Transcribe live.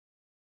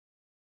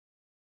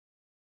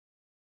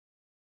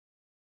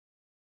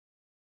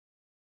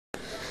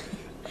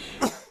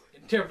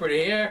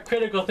Jeopardy here,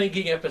 critical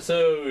thinking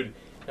episode,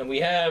 and we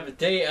have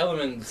day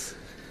elements,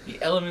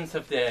 the elements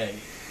of day.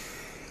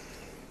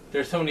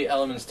 There's so many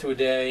elements to a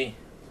day,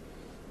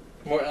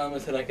 more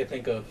elements than I could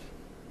think of.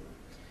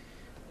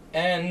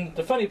 And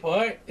the funny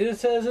part is it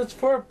says it's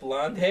for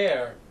blonde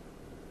hair.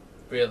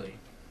 Really?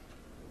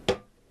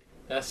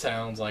 That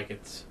sounds like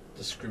it's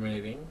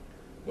discriminating.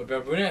 What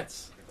about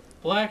brunettes?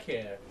 Black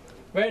hair?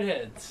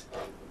 Redheads?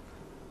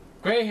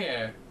 Gray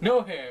hair?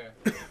 No hair?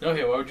 No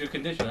hair, why would you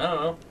condition? I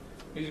don't know.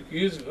 You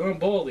use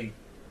baldy.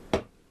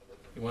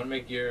 You want to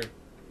make your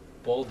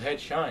bald head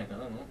shine. I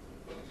don't know.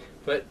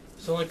 But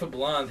it's only for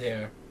blonde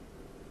hair.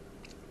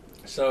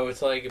 So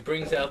it's like it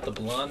brings out the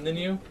blonde in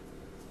you.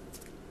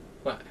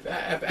 Well,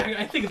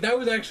 I think that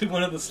was actually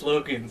one of the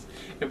slogans.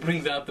 It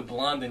brings out the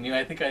blonde in you.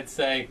 I think I'd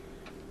say,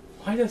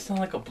 why does that sound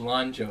like a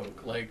blonde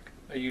joke? Like,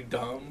 are you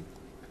dumb?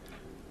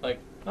 Like,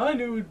 I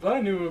knew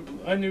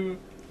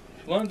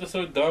blondes are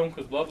so dumb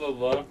because blah blah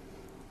blah. I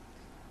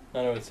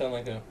don't know, it sound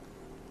like a...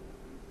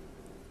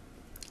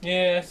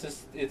 Yeah,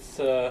 it's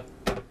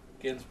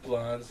against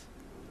blondes.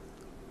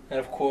 And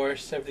of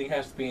course, everything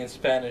has to be in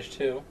Spanish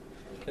too.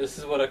 This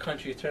is what our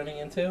country is turning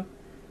into.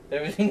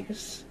 Everything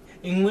is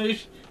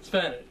English,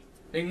 Spanish.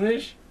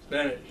 English,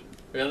 Spanish.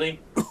 Really?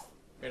 You're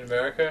in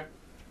America?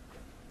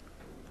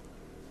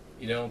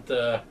 You don't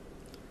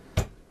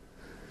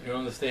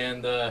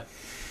understand,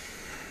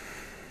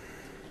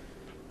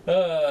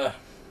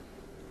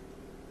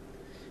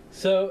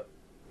 so,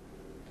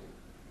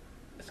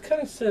 it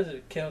kind of says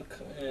it can't,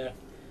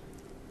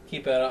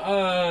 keep out of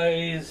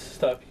eyes,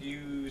 stop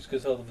use,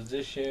 consult the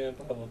physician,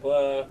 blah blah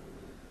blah.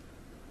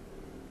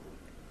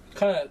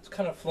 It's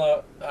kind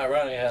of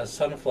ironic. It has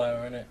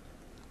sunflower in it.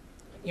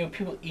 You know,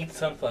 people eat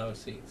sunflower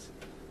seeds.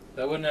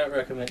 I would not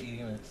recommend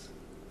eating this.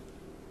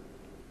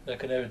 That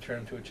could never turn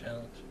into a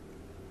challenge.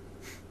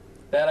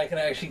 That I can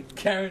actually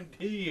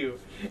guarantee you,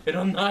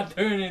 it'll not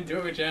turn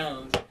into a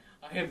challenge.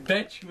 I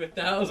bet you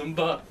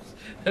 $1,000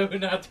 that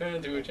would not turn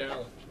into a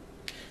challenge.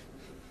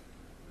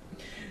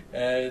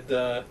 And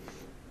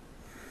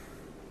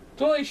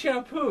it's only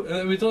shampoo.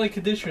 It's only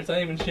conditioner. It's not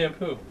even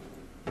shampoo.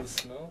 The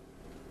smell.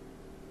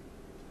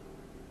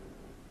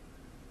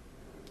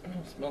 Oh,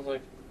 it smells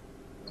like.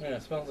 Yeah,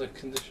 it smells like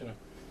conditioner.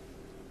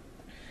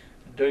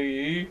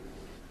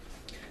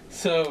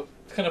 So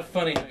it's kind of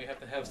funny how you have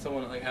to have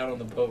someone like out on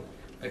the boat.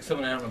 Like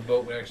someone out on a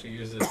boat would actually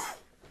use this.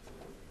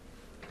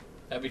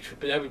 That'd be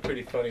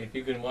pretty funny if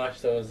you can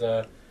watch those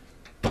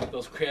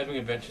crabbing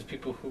adventures.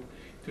 People who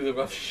do the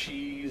rough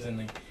seas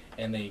and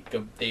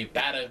they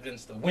battle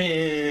against the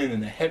wind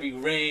and the heavy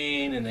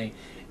rain and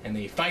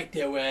they fight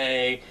their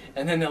way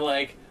and then they're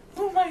like,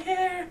 oh my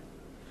hair,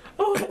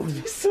 oh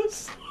it's so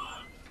soft.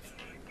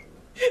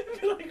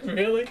 I'd be like,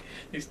 really?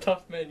 These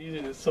tough men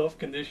using the soft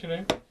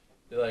conditioner?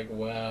 They're like,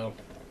 wow.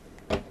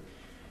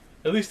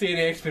 At least the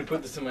X-Men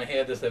put this in my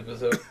hair this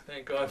episode.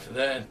 Thank God for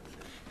that.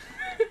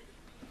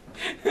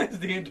 That's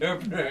the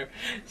interpreter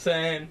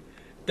saying,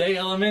 day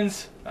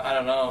elements? I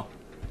don't know.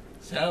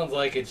 Sounds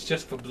like it's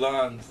just for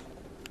blondes.